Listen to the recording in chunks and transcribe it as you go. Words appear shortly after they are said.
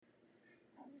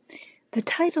The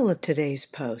title of today's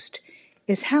post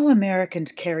is How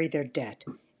Americans Carry Their Debt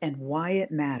and Why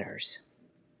It Matters.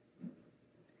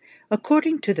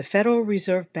 According to the Federal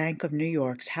Reserve Bank of New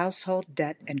York's Household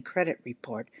Debt and Credit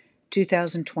Report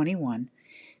 2021,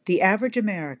 the average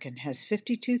American has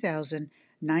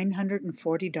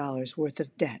 $52,940 worth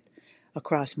of debt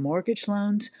across mortgage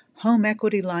loans, home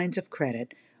equity lines of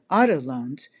credit, auto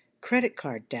loans, credit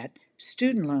card debt,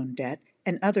 student loan debt,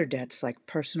 and other debts like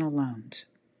personal loans.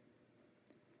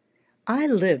 I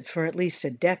lived for at least a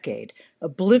decade,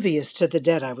 oblivious to the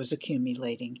debt I was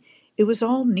accumulating. It was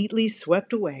all neatly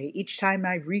swept away each time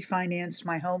I refinanced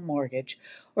my home mortgage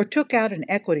or took out an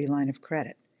equity line of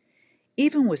credit.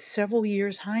 Even with several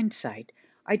years' hindsight,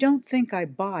 I don't think I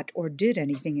bought or did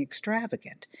anything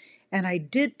extravagant, and I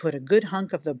did put a good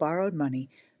hunk of the borrowed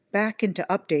money back into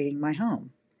updating my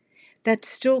home. That's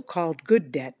still called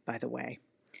good debt, by the way.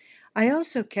 I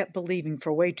also kept believing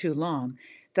for way too long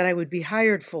that I would be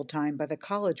hired full-time by the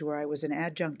college where I was an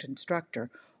adjunct instructor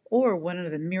or one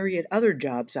of the myriad other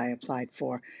jobs I applied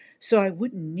for, so I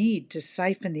wouldn't need to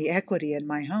siphon the equity in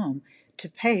my home to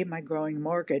pay my growing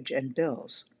mortgage and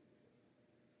bills.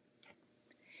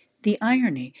 The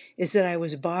irony is that I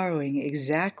was borrowing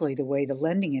exactly the way the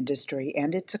lending industry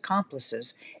and its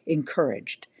accomplices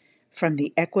encouraged, from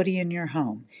the equity in your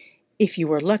home, if you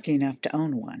were lucky enough to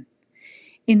own one.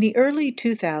 In the early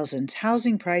 2000s,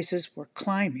 housing prices were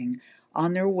climbing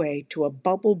on their way to a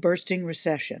bubble-bursting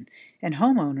recession, and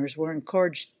homeowners were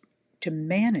encouraged to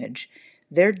manage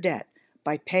their debt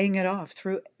by paying it off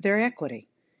through their equity.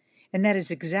 And that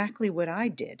is exactly what I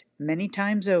did, many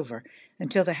times over,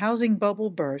 until the housing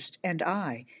bubble burst and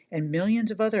I and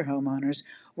millions of other homeowners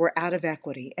were out of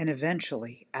equity and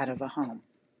eventually out of a home.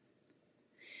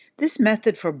 This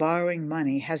method for borrowing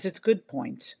money has its good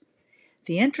points.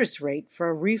 The interest rate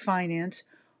for a refinance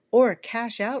or a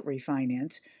cash-out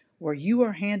refinance, where you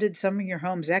are handed some of your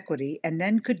home's equity and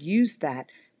then could use that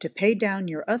to pay down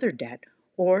your other debt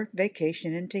or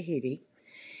vacation in Tahiti,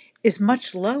 is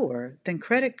much lower than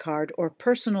credit card or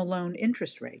personal loan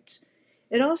interest rates.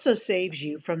 It also saves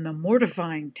you from the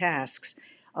mortifying tasks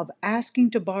of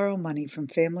asking to borrow money from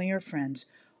family or friends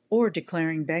or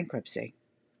declaring bankruptcy.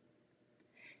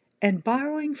 And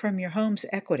borrowing from your home's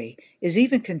equity is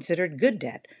even considered good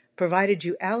debt, provided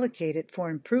you allocate it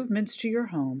for improvements to your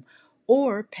home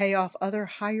or pay off other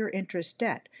higher interest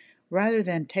debt, rather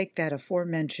than take that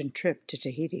aforementioned trip to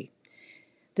Tahiti.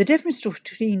 The difference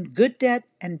between good debt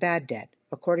and bad debt,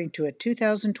 according to a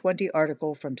 2020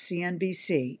 article from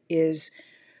CNBC, is,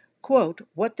 quote,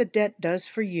 what the debt does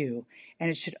for you,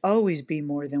 and it should always be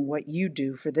more than what you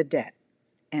do for the debt,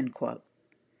 end quote.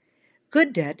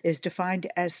 Good debt is defined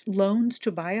as loans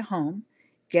to buy a home,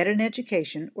 get an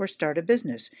education, or start a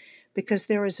business, because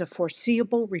there is a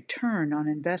foreseeable return on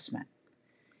investment.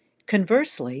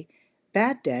 Conversely,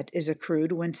 bad debt is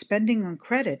accrued when spending on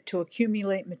credit to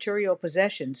accumulate material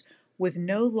possessions with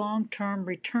no long-term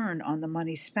return on the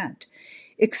money spent,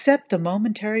 except the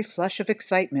momentary flush of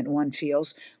excitement one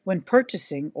feels when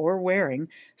purchasing or wearing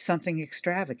something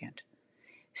extravagant.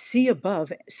 See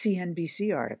above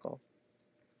CNBC article.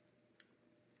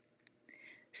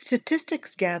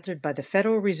 Statistics gathered by the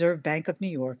Federal Reserve Bank of New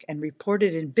York and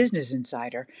reported in Business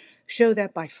Insider show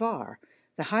that by far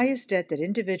the highest debt that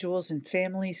individuals and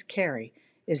families carry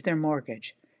is their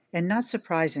mortgage, and not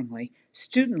surprisingly,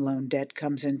 student loan debt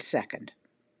comes in second.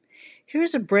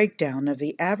 Here's a breakdown of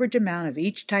the average amount of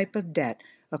each type of debt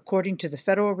according to the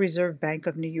Federal Reserve Bank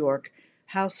of New York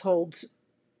Households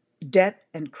Debt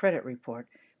and Credit Report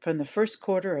from the first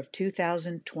quarter of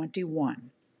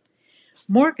 2021.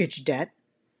 Mortgage debt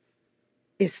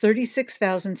is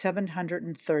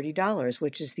 $36,730,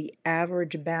 which is the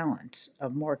average balance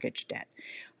of mortgage debt.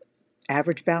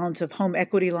 Average balance of home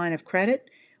equity line of credit,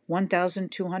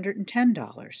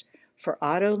 $1,210. For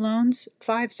auto loans,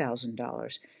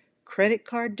 $5,000. Credit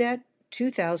card debt,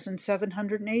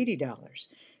 $2,780.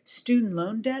 Student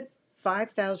loan debt,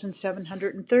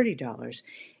 $5,730.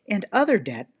 And other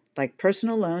debt, like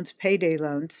personal loans, payday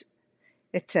loans,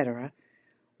 etc.,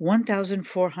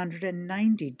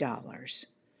 $1,490.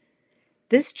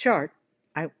 This chart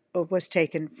was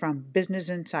taken from Business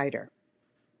Insider,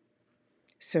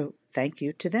 so thank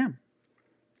you to them.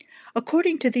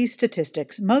 According to these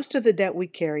statistics, most of the debt we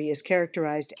carry is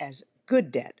characterized as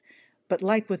good debt, but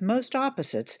like with most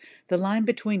opposites, the line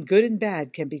between good and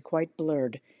bad can be quite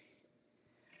blurred.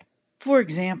 For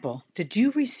example, did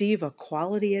you receive a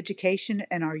quality education,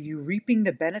 and are you reaping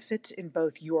the benefits in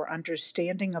both your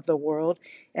understanding of the world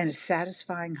and a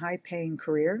satisfying high-paying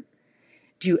career?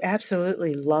 Do you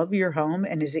absolutely love your home,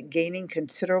 and is it gaining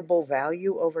considerable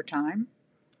value over time?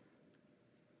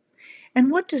 And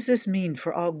what does this mean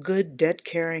for all good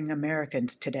debt-carrying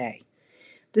Americans today?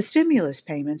 The stimulus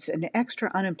payments and extra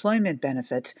unemployment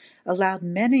benefits allowed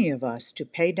many of us to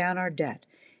pay down our debt.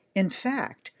 In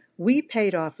fact, we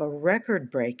paid off a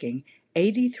record-breaking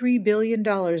 $83 billion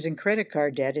in credit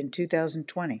card debt in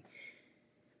 2020.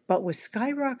 But with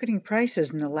skyrocketing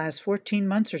prices in the last 14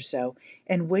 months or so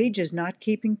and wages not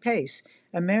keeping pace,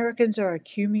 Americans are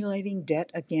accumulating debt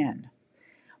again.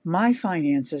 My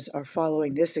finances are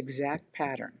following this exact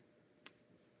pattern.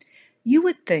 You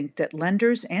would think that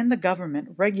lenders and the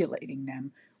government regulating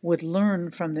them would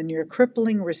learn from the near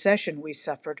crippling recession we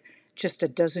suffered just a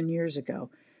dozen years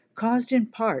ago, caused in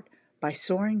part by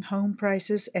soaring home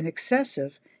prices and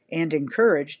excessive, and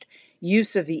encouraged,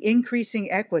 use of the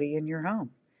increasing equity in your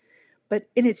home. But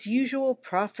in its usual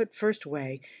profit-first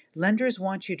way, lenders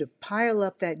want you to pile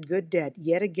up that good debt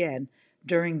yet again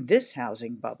during this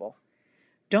housing bubble.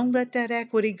 Don't let that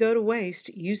equity go to waste.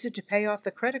 Use it to pay off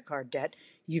the credit card debt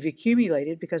you've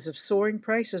accumulated because of soaring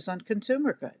prices on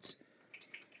consumer goods.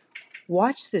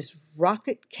 Watch this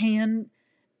rocket can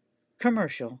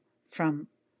commercial from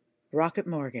Rocket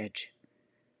Mortgage.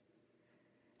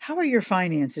 How are your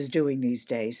finances doing these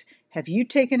days? Have you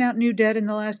taken out new debt in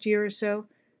the last year or so?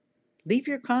 Leave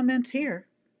your comments here.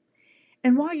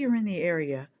 And while you're in the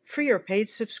area, free or paid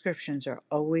subscriptions are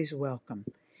always welcome.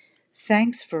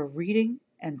 Thanks for reading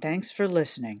and thanks for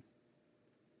listening.